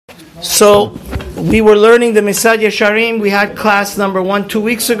So we were learning the Mesilat Yesharim. We had class number 1 2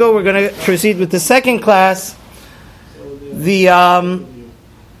 weeks ago. We're going to proceed with the second class. We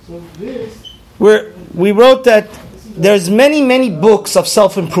wrote that there's many books of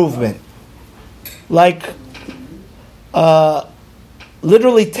self-improvement. Like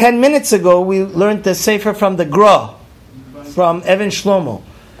literally 10 minutes ago, we learned the Sefer from the Gra, from Evan Shlomo.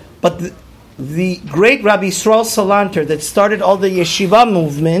 But the great Rabbi Yisrael Salanter that started all the yeshiva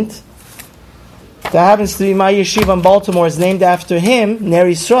movement, that happens to be my yeshiva in Baltimore, is named after him, Ner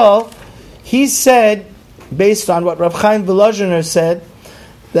Yisrael. He said, based on what Rav Chaim Volozhiner said,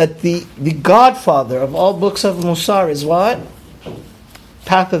 that the godfather of all books of MUSSAR is what?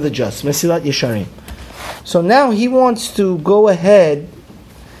 Path of the Just, Mesilat Yesharim. So now he wants to go ahead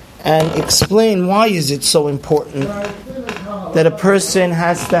and explain why is it so important that a person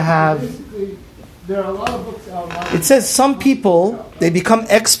has to have. There are a lot of books out. It says some people, they become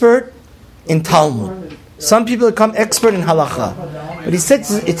expert in Talmud. Some people become expert in Halacha. But he said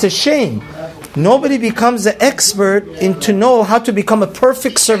it's a shame. Nobody becomes an expert in to know how to become a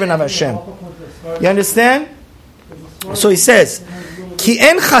perfect servant of Hashem. You understand? So he says, Ki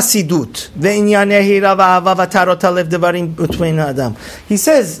en chasidut ve'inyanei rava v'tarot halev devarim between adam. He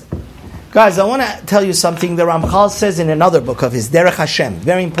says, guys, I want to tell you something the Ramchal says in another book of his, Derech Hashem,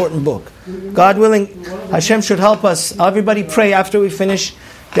 very important book. God willing, Hashem should help us. Everybody pray after we finish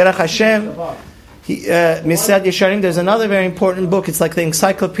Derech Hashem. Mesilat Yesharim, there's another very important book. It's like the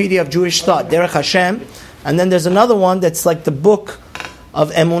encyclopedia of Jewish thought, Derech Hashem. And then there's another one that's like the book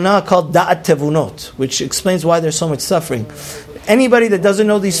of Emunah called Da'at Tevunot, which explains why there's so much suffering. Anybody that doesn't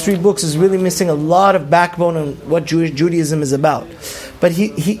know these three books is really missing a lot of backbone on what Judaism is about. But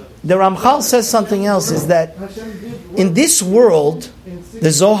the Ramchal says something else, is that in this world, the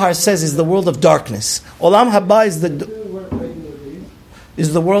Zohar says, is the world of darkness. Olam Haba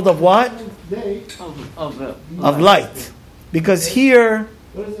is the world of what? Of light. Because here,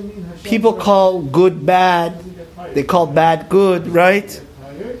 people call good bad, they call bad good, right?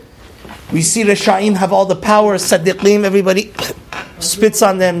 We see Reshaim have all the power, Sadiqim, everybody spits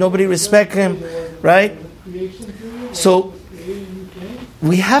on them, nobody respects him, right? So,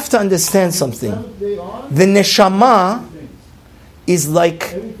 we have to understand something. The neshama is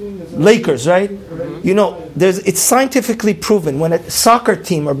like Lakers, right? You know, it's scientifically proven when a soccer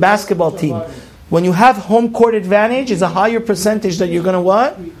team or basketball team, when you have home court advantage, is a higher percentage that you're going to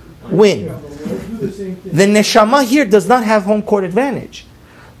what? Win. The neshama here does not have home court advantage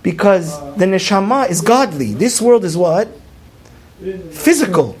because the neshama is godly. This world is what?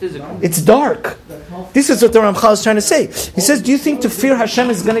 Physical. It's dark. This is what the Ramchal is trying to say. He says, do you think to fear Hashem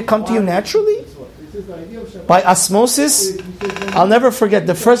is going to come to you naturally? By osmosis? I'll never forget,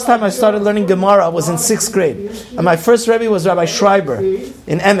 the first time I started learning Gemara, I was in 6th grade. And my first Rebbe was Rabbi Schreiber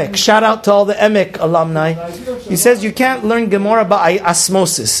in Emek. Shout out to all the Emek alumni. He says, you can't learn Gemara by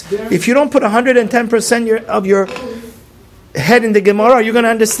osmosis. If you don't put 110% of your head in the Gemara, are you going to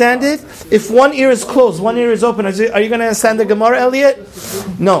understand it? If one ear is closed, one ear is open, are you going to understand the Gemara, Elliot?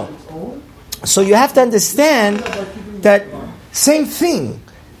 No. So you have to understand that same thing.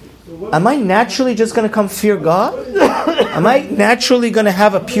 Am I naturally just going to come fear God? Am I naturally going to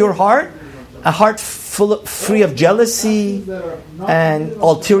have a pure heart? A heart free of jealousy and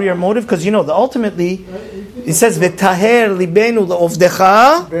ulterior motive? Because ultimately, it says, V'taher libenu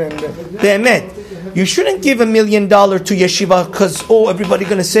le'ovdecha be'emet. You shouldn't give $1 million to yeshiva because, everybody's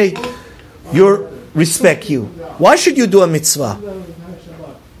going to say, respect you. Why should you do a mitzvah?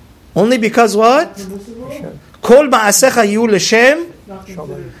 Only because what? Kol ma'asecha yu l'shem,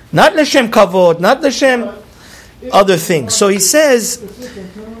 not l'shem kavod, not l'shem other things. So he says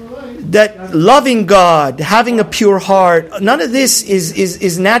that loving God, having a pure heart, none of this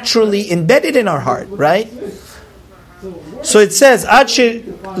is naturally embedded in our heart, right? So it says,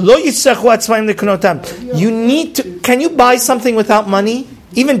 you need to, can you buy something without money?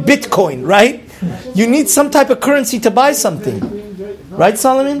 Even Bitcoin, right? You need some type of currency to buy something. Right,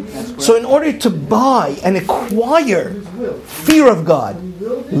 Solomon? So in order to buy and acquire fear of God,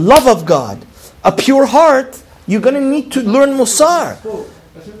 love of God, a pure heart, you're going to need to learn MUSSAR.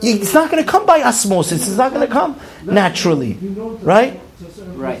 It's not going to come by osmosis. It's not going to come naturally. Right?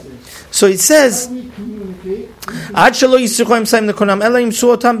 Right. So it says, it's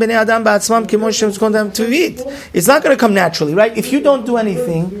not going to come naturally, right? If you don't do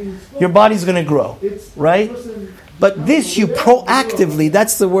anything, your body's going to grow, right? But this you proactively,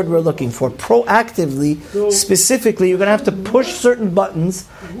 that's the word we're looking for, proactively, specifically, you're going to have to push certain buttons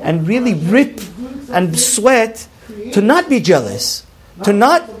and really rip and sweat to not be jealous, to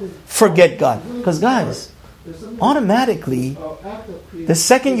not forget God. Because guys, automatically, the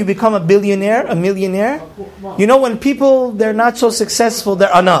second you become a billionaire, a millionaire, you know, when people, they're not so successful, they're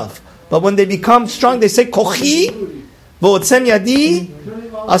anav. But when they become strong, they say, Kochi, v'otzen yadi,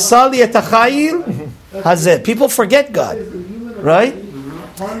 asali et hachayil, hazeh. People forget God, right?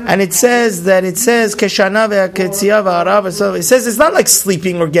 And it says, Keshana ve'aketzia v'arav. It says it's not like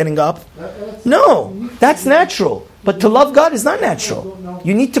sleeping or getting up. No, that's natural. But to love God is not natural.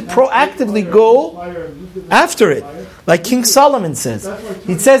 You need to proactively go after it. Like King Solomon says.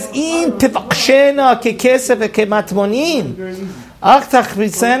 He says, In tevakshena kekesef ve'kematmonim, ach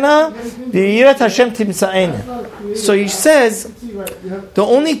tachritzena v'yirat Hashem timsa'ena. So he says, the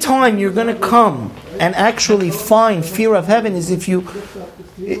only time you're going to come and actually find fear of heaven is if you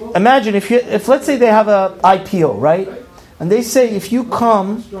imagine if let's say they have a IPO, right? And they say if you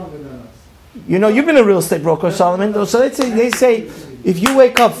come, you know, you've been a real estate broker, Solomon. So they say if you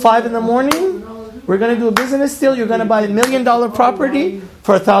wake up 5 a.m, we're going to do a business deal. You're going to buy $1 million property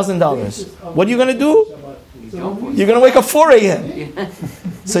for $1,000. What are you going to do? You're going to wake up 4 a.m.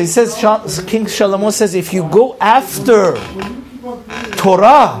 So he says, King Shlomo says, if you go after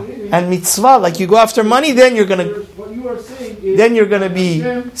Torah and mitzvah, like you go after money, then you're going to be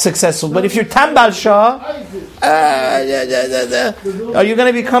successful. But if you're Tambal Shah, are you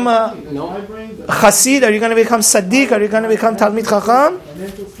going to become a Chassid? Are you going to become Sadiq? Are you going to become Talmid Chacham?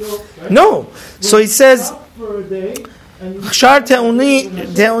 No. So he says,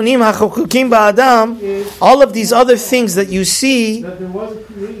 all of these other things that you see,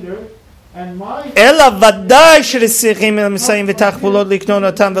 אלא ודאי שרסיכים המסעים ותחבולות לקנון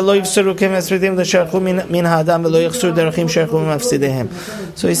אותם ולא יבשרו כמסרידים לשרחו מן האדם ולא יחסרו דרכים שרחו ממפסידיהם.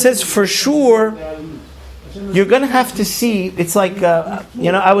 So he says for sure you're going to have to see, it's like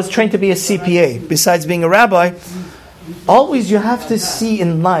I was trained to be a CPA besides being a rabbi. Always you have to see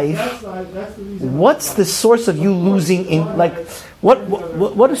in life what's the source of you losing in, like what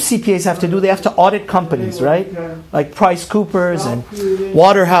do CPAs have to do? They have to audit companies, right? Like Price Coopers and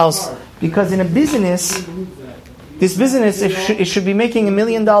Waterhouse. Because in a business, this business, it should be making $1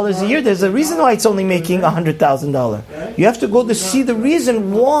 million a year. There's a reason why it's only making $100,000. You have to go to see the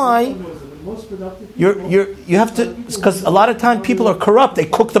reason why you have to, because a lot of time people are corrupt. They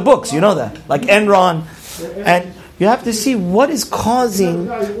cook the books, you know that, like Enron, and you have to see what is causing.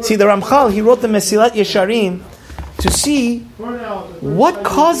 See, the Ramchal, he wrote the Mesilat Yesharim to see what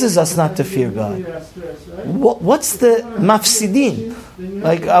causes us not to fear God. What's the mafsidin?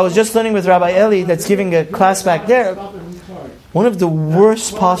 Like I was just learning with Rabbi Eli that's giving a class back there. One of the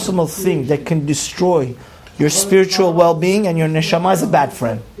worst possible things that can destroy your spiritual well-being and your neshama is a bad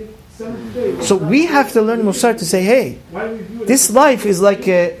friend. So we have to learn Mussar to say, hey, this life is like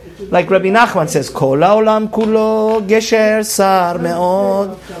Rabbi Nachman says, Kol haolam kulo gesher sar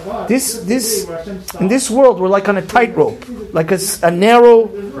me'od. This in this world we're like on a tightrope, like a narrow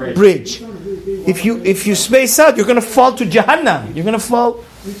bridge. If you space out, you're going to fall to Jahannam. You're going to fall.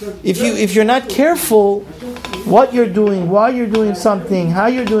 If you're not careful, what you're doing, why you're doing something, how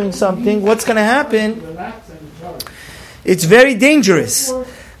you're doing something, what's going to happen? It's very dangerous.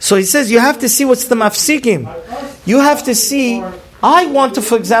 So he says you have to see what's the mafsikim. You have to see. I want to,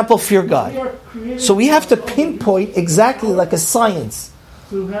 for example, fear God. So we have to pinpoint exactly like a science.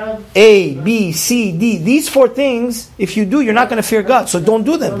 A, B, C, D. These 4 things, if you do, you're not going to fear God. So don't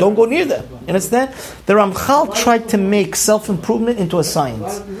do them. Don't go near them. You understand? The Ramchal tried to make self-improvement into a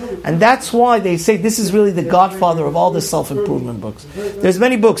science. And that's why they say this is really the godfather of all the self-improvement books. There's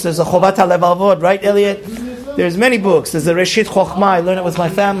many books. There's a Chovat HaLevavot, right, Elliot? There's many books. There's a Reshit Chochmah. I learned it with my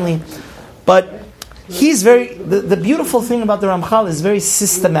family. But he's very, the beautiful thing about the Ramchal is very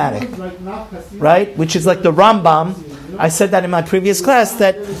systematic, right? Which is like the Rambam. I said that in my previous class,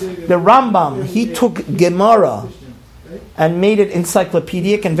 that the Rambam, he took Gemara and made it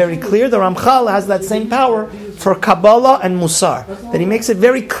encyclopedic and very clear. The Ramchal has that same power for Kabbalah and Mussar, that he makes it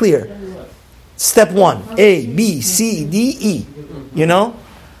very clear. Step 1, A, B, C, D, E. You know?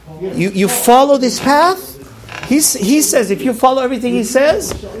 You follow this path. He says if you follow everything he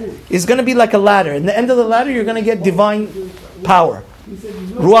says, it's going to be like a ladder. In the end of the ladder, you're going to get divine power.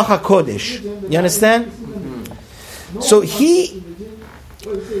 Ruach HaKodesh. You understand? So the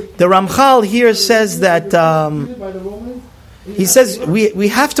Ramchal here says that, he says we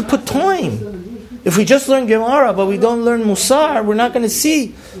have to put time. If we just learn Gemara, but we don't learn Mussar, we're not going to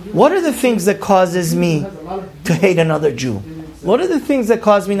see what are the things that causes me to hate another Jew. What are the things that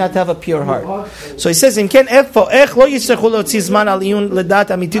cause me not to have a pure heart? So he says, we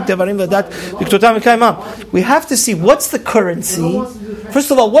have to see what's the currency. First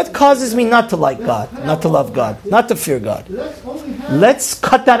of all, what causes me not to like God, not to love God, not to fear God? Let's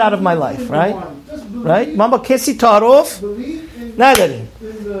cut that out of my life, right? Right? Mama Kesi Tarof Nadarim.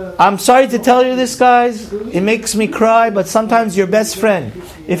 I'm sorry to tell you this, guys. It makes me cry, but sometimes your best friend,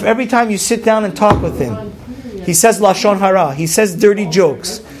 if every time you sit down and talk with him, he says Lashon Hara, he says dirty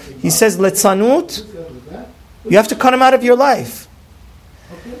jokes, he says Letzanut, you have to cut him out of your life.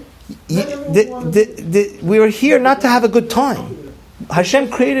 We are here not to have a good time. Hashem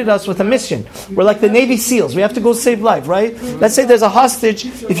created us with a mission. We're like the Navy SEALs. We have to go save life, right? Let's say there's a hostage.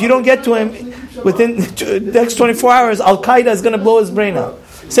 If you don't get to him within the next 24 hours, Al-Qaeda is going to blow his brain out.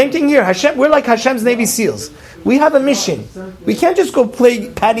 Same thing here. We're like Hashem's Navy SEAls. We have a mission. We can't just go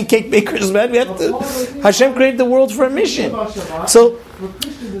play patty cake bakers, man. We have to. Hashem created the world for a mission. So,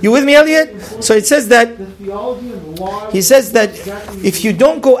 you with me, Elliot? So it says that. He says that if you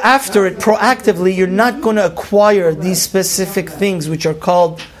don't go after it proactively, you're not going to acquire these specific things which are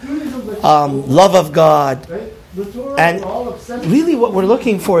called love of God. And really, what we're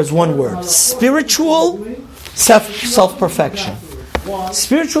looking for is one word: spiritual self-perfection.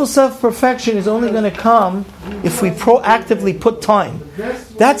 Spiritual self-perfection is only going to come if we proactively put time.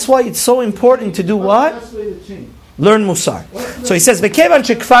 That's why it's so important to do what? Learn Mussar. So he says, it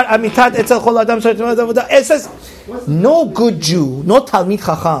says, no good Jew, no Talmid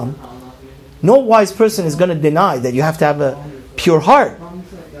Chacham, no wise person is going to deny that you have to have a pure heart.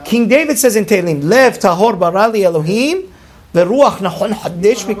 King David says in Tehillim, Lev tahor barali Elohim, veruach nachon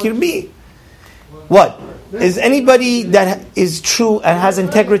hadesh bekirbi. What? Is anybody that is true and has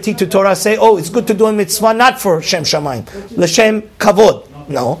integrity to Torah say, oh, it's good to do a mitzvah not for Shem Shamayim, l'shem kavod?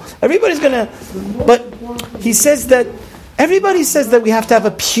 No. Everybody's going to... But he says that... Everybody says that we have to have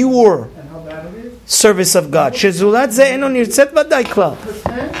a pure service of God.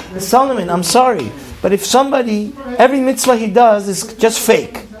 Solomon, I'm sorry, but if somebody... Every mitzvah he does is just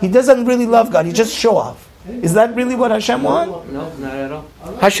fake. He doesn't really love God. He just show off. Is that really what Hashem wants? No, not at all.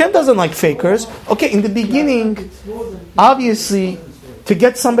 Hashem doesn't like fakers. Okay, in the beginning, obviously, to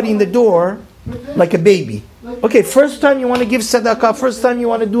get somebody in the door, like a baby. Okay, first time you want to give tzedakah, first time you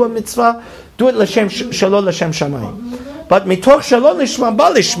want to do a mitzvah, do it l'shem shalom l'shem shamayim. But mitoch shalom lishma ba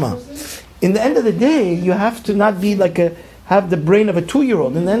lishma. In the end of the day, you have to not be like have the brain of a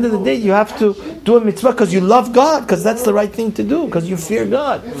 2-year-old. In the end of the day, you have to do a mitzvah because you love God, because that's the right thing to do, because you fear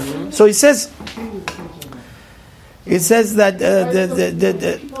God. So he says... It says that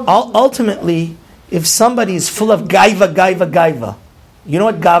ultimately, if somebody is full of gaiva, you know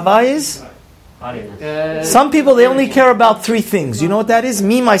what gava is? Some people, they only care about 3 things. You know what that is?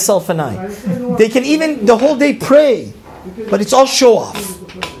 Me, myself, and I. They can even the whole day pray, but it's all show off.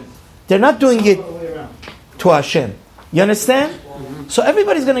 They're not doing it to Hashem. You understand? So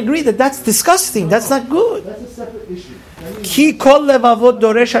everybody's going to agree that that's disgusting. That's not good. That's a separate issue. It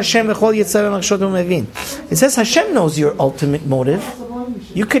says Hashem knows your ultimate motive.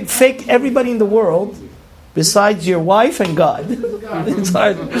 You could fake everybody in the world besides your wife and God. It's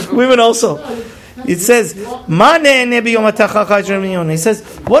hard. Women also. It says, he says,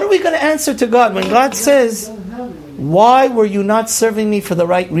 what are we going to answer to God when God says, why were you not serving me for the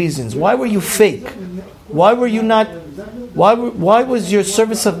right reasons? Why were you fake? Why were you not? Why was your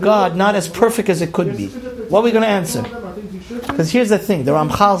service of God not as perfect as it could be? What are we going to answer? Because here's the thing, the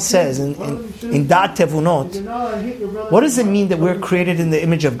Ramchal says in Da'at Tevunot, what does it mean that we're created in the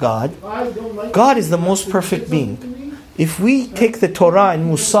image of God? God is the most perfect being. If we take the Torah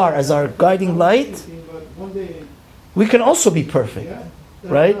and Mussar as our guiding light, we can also be perfect,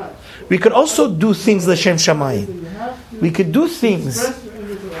 right? We could also do things l'shem shamayim. We could do things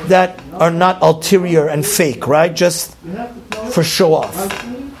that are not ulterior and fake, right? Just for show off.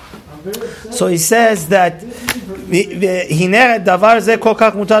 So he says that he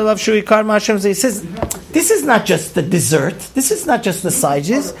says this is not just the dessert, this is not just the side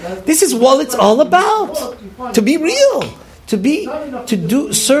dish, this is what it's all about. To be real,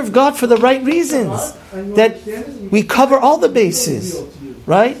 to serve God for the right reasons, that we cover all the bases,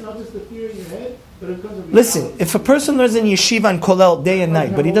 right? Listen, if a person learns in yeshiva and kollel day and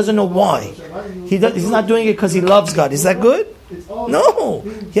night, but he doesn't know why, he's not doing it because he loves God, is that good? No,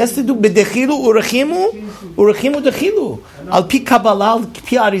 he has to do bedechilu urechimu dechilu. Al pi kabbalah, al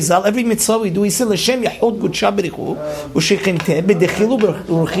pi arizal, every mitzvah we do, we say l'shem yachod gudsha berichu ushechente bedechilu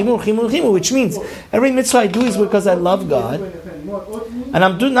urechimu, which means every mitzvah I do is because I love God, and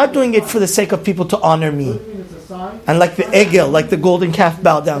I'm not doing it for the sake of people to honor me, and like the egel, like the golden calf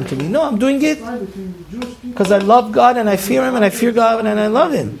bow down to me. No, I'm doing it because I love God and I fear Him and I fear God and I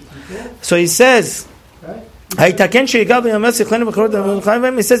love Him. So he says. He says,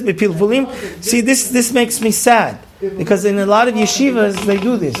 see, this makes me sad, because in a lot of yeshivas they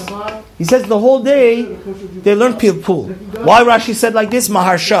do this. He says the whole day they learn pilpul. Why Rashi said like this?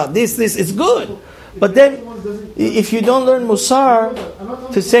 Maharsha, this, it's good. But then, if you don't learn Mussar,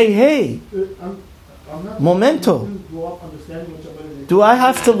 to say, hey, momento, do I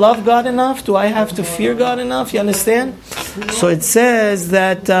have to love God enough? Do I have to fear God enough? You understand? So it says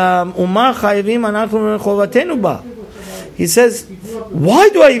that he says, why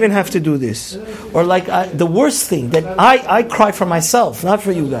do I even have to do this? Or like the worst thing, that I cry for myself, not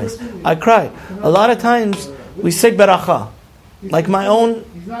for you guys. I cry. A lot of times we say beracha. Like my own,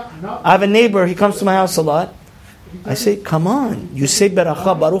 I have a neighbor, he comes to my house a lot. I say, come on, you say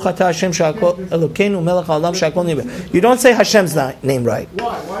beracha, Baruch Atah Hashem Elokeinu Melech Haolam She'akol Nivra. You don't say Hashem's name right.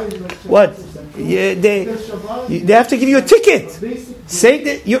 What? They have to give you a ticket. Say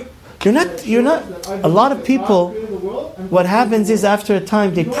that you're not. A lot of people, what happens is after a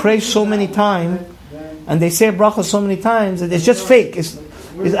time they pray so many times and they say bracha so many times that it's just fake.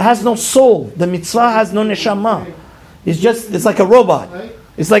 It has no soul. The mitzvah has no neshama. It's like a robot.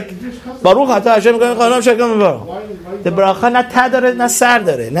 It's like Baruch Atah Hashem the bracha not tadare not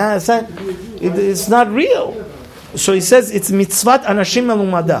sardare. It's not real. So he says it's mitzvat anashim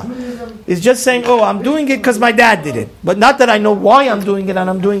melumada. It's just saying, oh, I'm doing it because my dad did it, but not that I know why I'm doing it and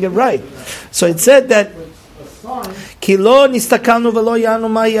I'm doing it right. So it said that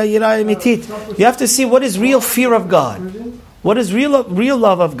you have to see what is real fear of God, what is real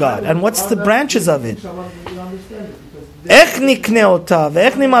love of God, and what's the branches of it. It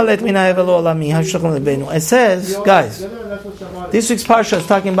says, guys, this week's parsha is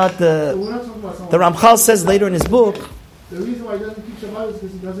talking about the Ramchal says later in his book,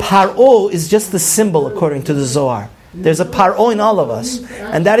 Paro is just the symbol according to the Zohar. There's a Paro in all of us,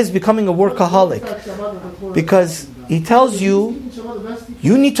 and that is becoming a workaholic, because he tells you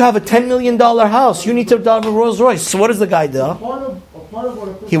need to have a $10 million house, you need to have a Rolls Royce. So what does the guy do?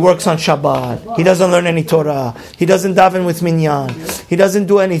 He works on Shabbat. He doesn't learn any Torah. He doesn't daven with minyan. He doesn't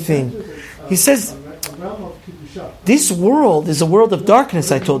do anything. He says, this world is a world of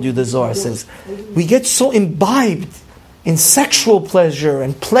darkness, I told you, the Zohar says. We get so imbibed in sexual pleasure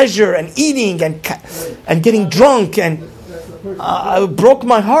and eating and getting drunk, and it broke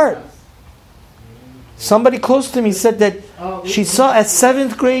my heart. Somebody close to me said that she saw a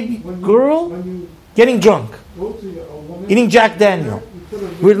 7th grade girl getting drunk, eating Jack Daniel.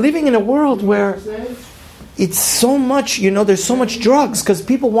 We're living in a world where it's so much, there's so much drugs because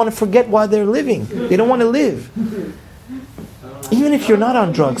people want to forget why they're living. They don't want to live. Even if you're not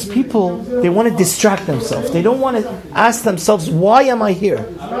on drugs, people, they want to distract themselves. They don't want to ask themselves, why am I here?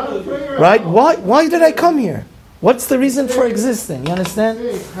 Right? Why did I come here? What's the reason for existing? You understand?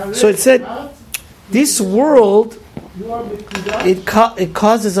 So it said, this world, it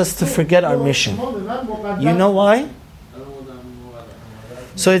causes us to forget our mission. You know why?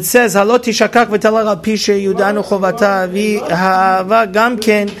 So it says, "Halot tishakach v'talach al pi sheyudanu chovata v'ha'ava gam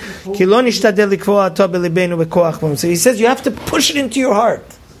ken ki lo nishtadel likvoa ato b'libeinu v'koach." So he says you have to push it into your heart.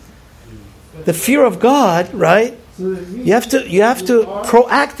 The fear of God, right? You have to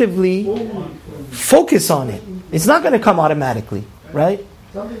proactively focus on it. It's not going to come automatically, right?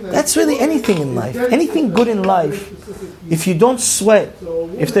 That's really anything in life. Anything good in life. If you don't sweat,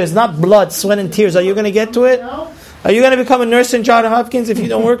 if there's not blood, sweat, and tears, are you going to get to it? Are you going to become a nurse in Johns Hopkins if you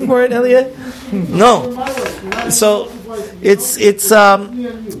don't work for it, Elliot? No. So so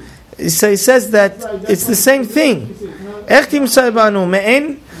he says that it's the same thing. How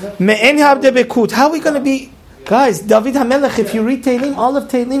are we going to be? Guys, David HaMelech, if you read Tehillim, all of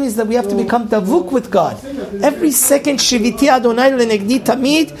Tehillim is that we have to become davuk with God. Every second, Shiviti Adonai lenegdi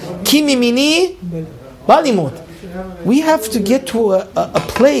tamid, ki mimini balimut. We have to get to a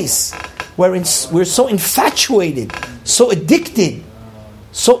place where we're so infatuated, so addicted,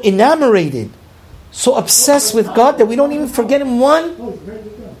 so enamored, so obsessed with God that we don't even forget Him 1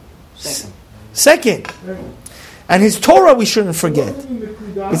 second. And His Torah we shouldn't forget.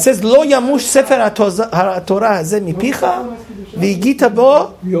 It says, "Lo yamush sefer haTorah hazeh mipicha v'higita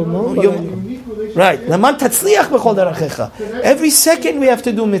bo yom." Right. Laman tatzliach b'chol derachecha. Every second we have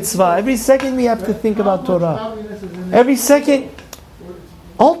to do mitzvah. Every second we have to think about Torah. Every second.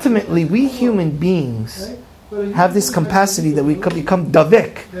 Ultimately, we human beings have this capacity that we could become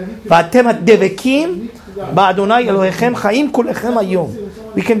davek. V'atem devekim ba'Adonai Elohechem chayim kulechem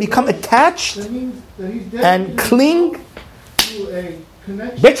hayom. We can become attached and cling,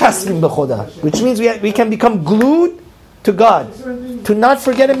 which means we can become glued to God, to not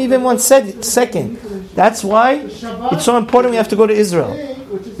forget Him even 1 second. That's why it's so important we have to go to Israel.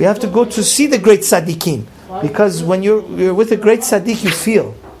 We have to go to see the great tzaddikim. Because when you're with a great tzaddik, you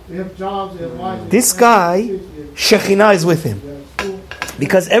feel this guy, Shekhinah is with him.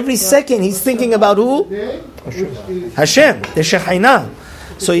 Because every second he's thinking about who? Hashem, the Shekhinah.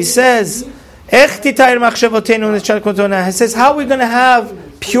 So he says, It says, how are we going to have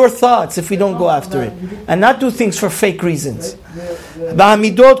pure thoughts if we don't go after it and not do things for fake reasons? And then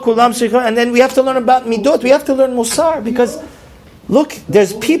we have to learn about midot. We have to learn mussar, because look,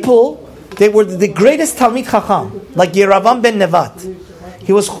 there's people, they were the greatest Talmid Chacham, like Yeravam ben Nevat.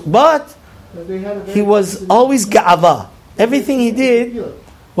 He was always ga'ava. Everything he did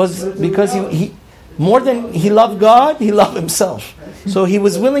was because he more than he loved God, he loved himself. So he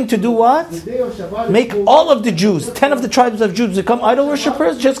was willing to do what? Make all of the Jews, 10 of the tribes of Jews, become idol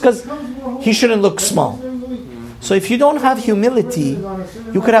worshippers just because he shouldn't look small. So if you don't have humility,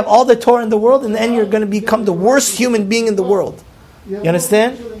 you could have all the Torah in the world, and then you're going to become the worst human being in the world. You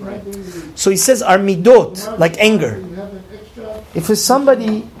understand? So he says, our midot, like anger. If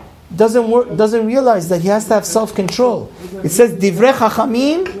somebody doesn't realize that he has to have self-control, it says, divrei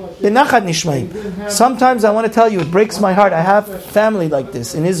chachamim benachad nishmaim. Sometimes I want to tell you, it breaks my heart. I have family like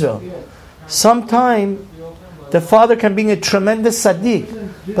this in Israel. Sometimes the father can be a tremendous tzaddik,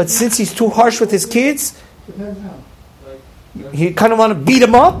 but since he's too harsh with his kids, he kind of want to beat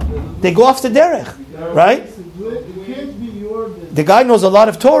him up. They go off the derech, right? The guy knows a lot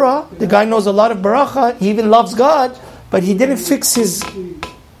of Torah. The guy knows a lot of baracha. He even loves God, but he didn't fix his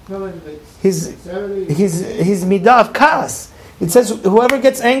midah of kas. It says, whoever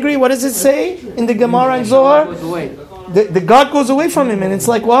gets angry, what does it say in the Gemara and Zohar? The God goes away from him, and it's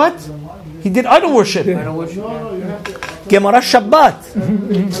like what? He did idol worship. Gemara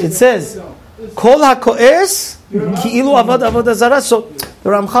Shabbat. It says, Kol hakoes ki'ilu avad avodah zarah. So the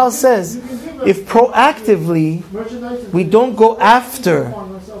Ramchal says, if proactively we don't go after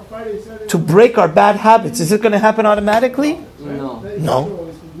to break our bad habits, is it going to happen automatically?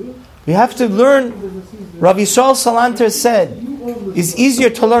 No. We have to learn. Rav Yisrael Salanter said, it's easier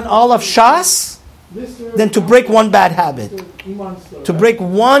to learn all of Shas than to break one bad habit. To break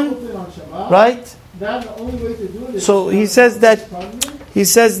one, right? So he says that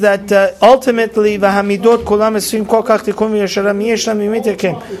ultimately,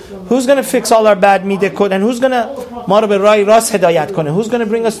 who's going to fix all our bad midot, and who's going to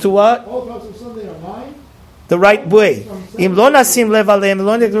bring us to what? The right way.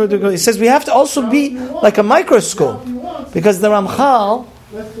 It says we have to also be like a microscope, because the Ramchal,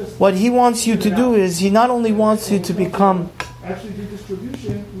 what he wants you to do is, he not only wants you to become,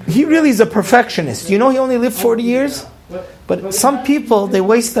 he really is a perfectionist. You know, he only lived 40 years, but some people, they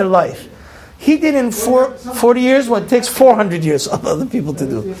waste their life. He did in 40 years what takes 400 years of other people to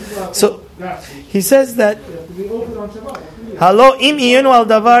do. So he says that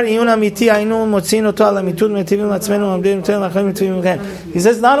he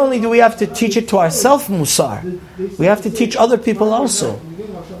says not only do we have to teach it to ourselves, mussar, we have to teach other people also,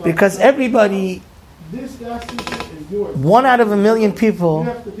 because everybody, 1 out of a million people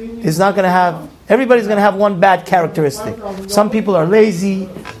is not going to have, everybody's going to have one bad characteristic. Some people are lazy,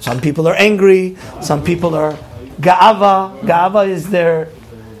 some people are angry, some people are ga'ava. Ga'ava is they're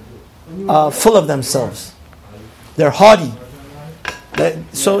full of themselves. They're haughty.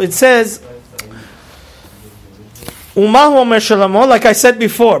 So it says, like I said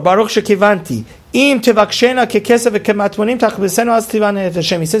before, Baruch shekivanti, he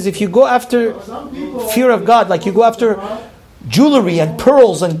says, if you go after fear of God, like you go after jewelry and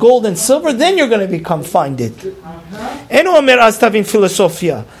pearls and gold and silver, then you're going to find it.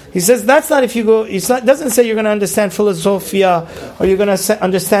 He says that's not if you go. It doesn't say you're going to understand philosophia, or you're going to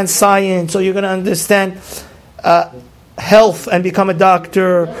understand science, or you're going to understand health and become a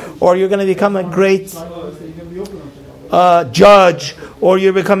doctor, or you're going to become a great judge, or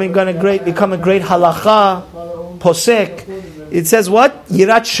you're become a great halacha posek. It says what?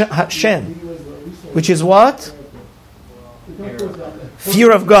 Yirat Hashem, which is what?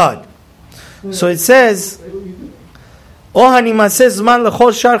 Fear of God. So it says, it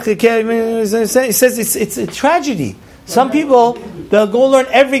says it's a tragedy. Some people, they'll go learn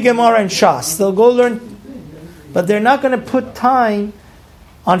every Gemara and Shas. They'll go learn, but they're not going to put time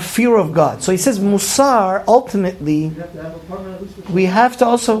on fear of God. So he says, mussar, ultimately, we have to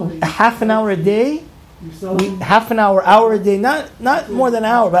also, half an hour a day, hour a day, not more than an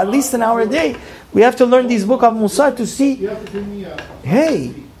hour, but at least an hour a day, we have to learn these book of mussar to see,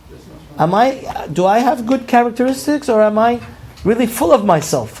 hey, do I have good characteristics, or am I really full of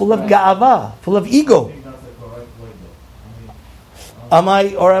myself, full of ga'ava, full of ego? Am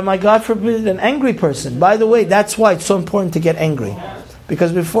I, God forbid, an angry person? By the way, that's why it's so important to get angry.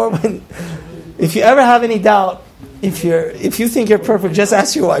 Because if you ever have any doubt, if you think you're perfect, just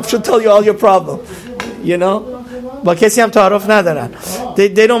ask your wife. She'll tell you all your problems. You know?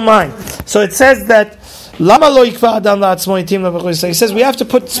 They don't mind. So it says that He says we have to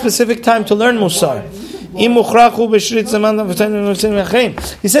put specific time to learn Mussar.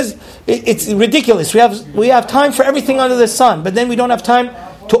 He says it's ridiculous. We have time for everything under the sun, but then we don't have time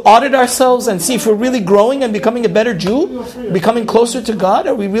to audit ourselves and see if we're really growing and becoming a better Jew, becoming closer to God.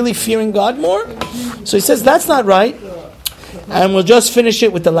 Are we really fearing God more? So he says that's not right. And we'll just finish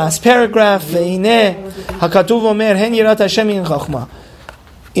it with the last paragraph. In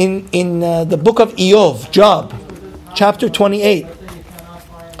the book of Job, chapter 28,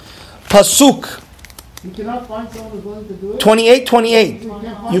 Pasuk 28.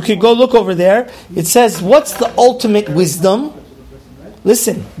 You could go look over there. It says, what's the ultimate wisdom?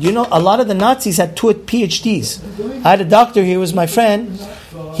 Listen, you know, a lot of the Nazis had 2 PhDs. I had a doctor here, was my friend.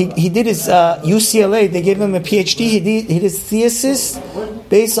 He did his UCLA. They gave him a PhD. He did his thesis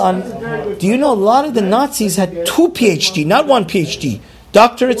based on. Do you know a lot of the Nazis had 2 PhD, not 1 PhD,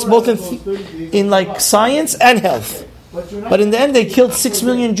 doctorates both in like science and health. But in the end, they killed 6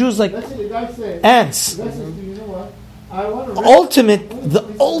 million Jews like ants. The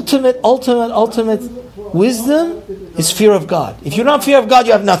ultimate wisdom is fear of God. If you don't have fear of God,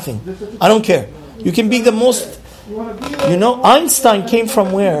 you have nothing. I don't care. You can be the most. You know, Einstein came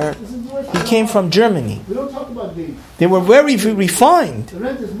from where? He came from Germany. They were very refined.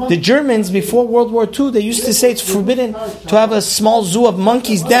 The Germans, before World War II, they used to say it's forbidden to have a small zoo of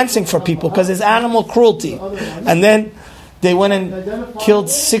monkeys dancing for people because it's animal cruelty. And then they went and killed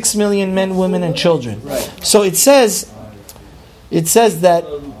 6 million men, women, and children. So it says that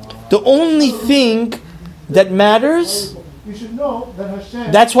the only thing that matters. You should know that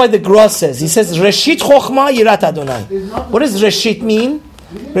Hashem. That's why the Gra says. He says, Reshit Chochma Yirat Adonai. What does Reshit mean?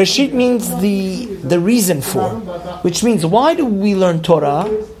 Reshit means the reason for. Which means, why do we learn Torah?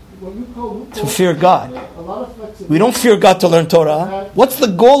 To fear God. We don't fear God to learn Torah. What's the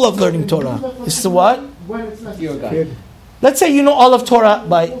goal of learning Torah? Is to what? Fear God. Let's say you know all of Torah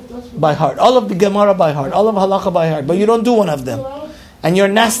by heart. All of the Gemara by heart. All of Halacha by heart. But you don't do one of them. And you're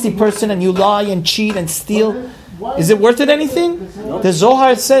a nasty person and you lie and cheat and steal. Is it worth it anything? The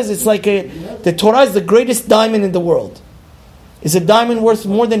Zohar says it's like the Torah is the greatest diamond in the world. Is a diamond worth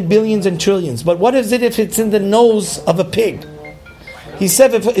more than billions and trillions? But what is it if it's in the nose of a pig? He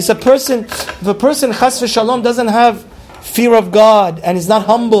said if a person chas v'shalom doesn't have fear of God and is not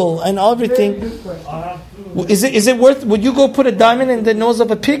humble and everything, is it worth? Would you go put a diamond in the nose of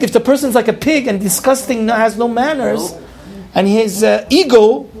a pig? If the person's like a pig and disgusting, has no manners, and his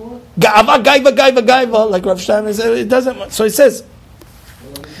ego. Gaiva, like Rav Stein says, it doesn't. So he says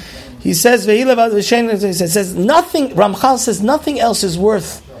nothing. Ramchal says nothing else is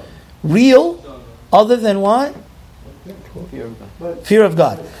worth real other than what? Fear of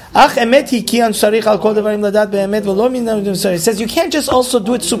God. He says you can't just also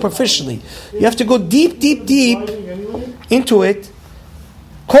do it superficially. You have to go deep into it.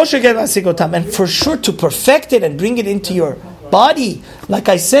 And for sure to perfect it and bring it into your body. Like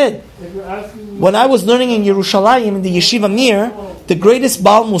I said, when I was learning in Yerushalayim in the Yeshiva Mir, the greatest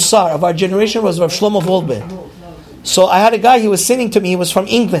Baal Mussar of our generation was Rav Shlomo Wolbe. So I had a guy, he was sitting to me, he was from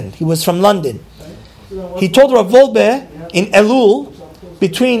England, he was from London. He told Rav Wolbe in Elul,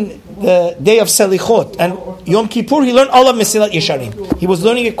 between the day of Selichot and Yom Kippur, he learned all of Mesilat Yesharim. He was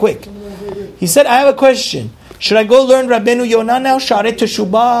learning it quick. He said, I have a question. Should I go learn Rabbeinu Yonah now, Sharet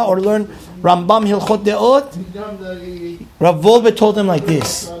Teshubah, or learn Rambam Hilchot Deot? Rav Wolbe told him like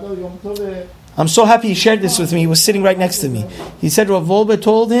this. I'm so happy he shared this with me. He was sitting right next to me. He said Rav Wolbe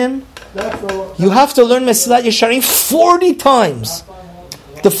told him, you have to learn Mesilat Yesharim 40 times.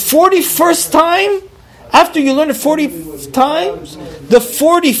 The 41st time, after you learn it 40 times, the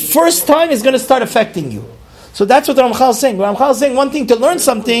 41st time is going to start affecting you. So that's what Ramchal is saying. Ramchal is saying one thing to learn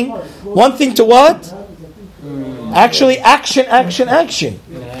something, one thing to what? Actually, action.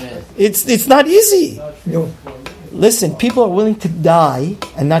 It's not easy. Listen, people are willing to die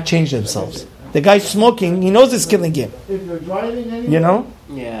and not change themselves. The guy smoking, he knows it's killing him. You know?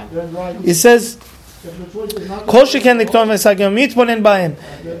 Yeah. It says, so he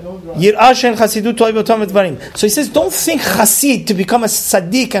says, don't think Hasid, to become a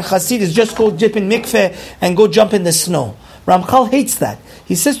Sadiq and Hasid is just go dip in mikveh and go jump in the snow. Ramchal hates that.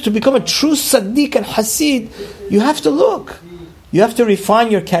 He says to become a true Sadiq and Hasid, you have to look. You have to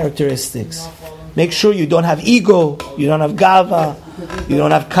refine your characteristics. Make sure you don't have ego, you don't have gava, you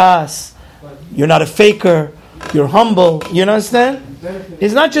don't have kas, you're not a faker, you're humble. You understand?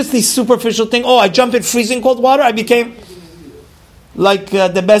 It's not just this superficial thing, I jumped in freezing cold water, I became like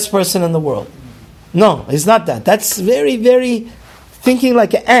the best person in the world. No, it's not that. That's very, very thinking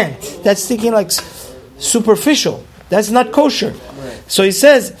like an ant. That's thinking like superficial. That's not kosher. So he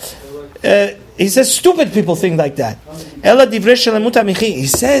says, He says stupid people think like that. He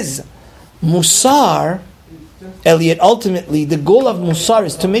says MUSSAR, Elliot, ultimately the goal of MUSSAR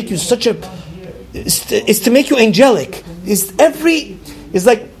is to make you is to make you angelic. It's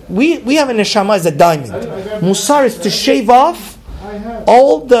like we have a neshama as a diamond. MUSSAR is to shave off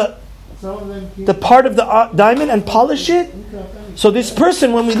all the part of the diamond and polish it. So this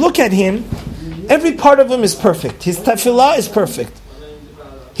person, when we look at him, every part of him is perfect. His tefillah is perfect.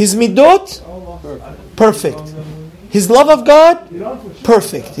 His midot, perfect. His love of God,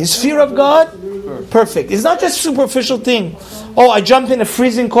 perfect. His fear of God, perfect. It's not just a superficial thing. Oh, I jump in a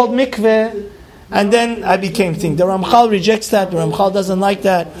freezing cold mikveh and then I became thing. The Ramchal rejects that. The Ramchal doesn't like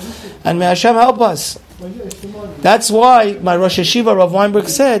that. And may Hashem help us. That's why my Rosh Yeshiva, Rav Weinberg,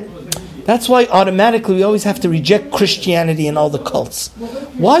 said, that's why automatically we always have to reject Christianity and all the cults.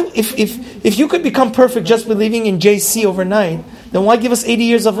 Why? If you could become perfect just believing in JC overnight, then why give us 80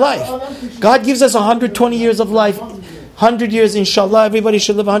 years of life? God gives us 120 years of life. 100 years, inshallah, everybody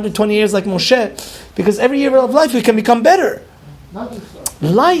should live 120 years like Moshe. Because every year of life we can become better.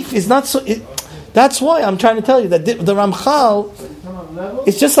 Life is not so... that's why I'm trying to tell you that the Ramchal,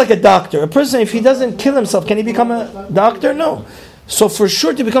 it's just like a doctor. A person, if he doesn't kill himself, can he become a doctor? No. So for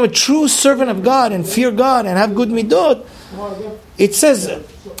sure, to become a true servant of God and fear God and have good midot, it says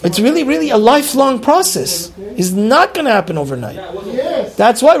it's really, really a lifelong process. It's not going to happen overnight.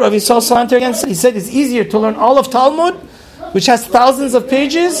 That's why Rabbi Yisrael Salanter again said, he said it's easier to learn all of Talmud, which has thousands of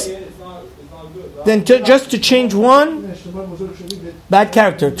pages, than just to change one bad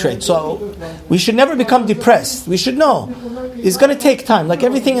character trait. So we should never become depressed. We should know it's going to take time, like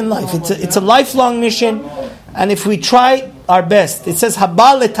everything in life. It's a lifelong mission, and if we try our best, it says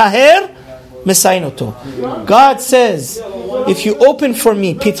Haba letaher mesainoto. God says, if you open for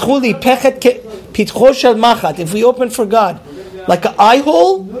me, pitchuli pitcho shel machat. If we open for God like an eye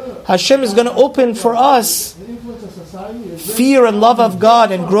hole, Hashem is going to open for us fear and love of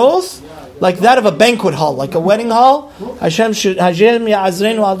God and growth like that of a banquet hall, like a wedding hall. Hashem should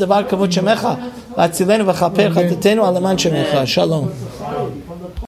ya'azrenu al devar kavod shemecha v'atzilenu v'chaper chatatenu al aman shemecha. Shalom.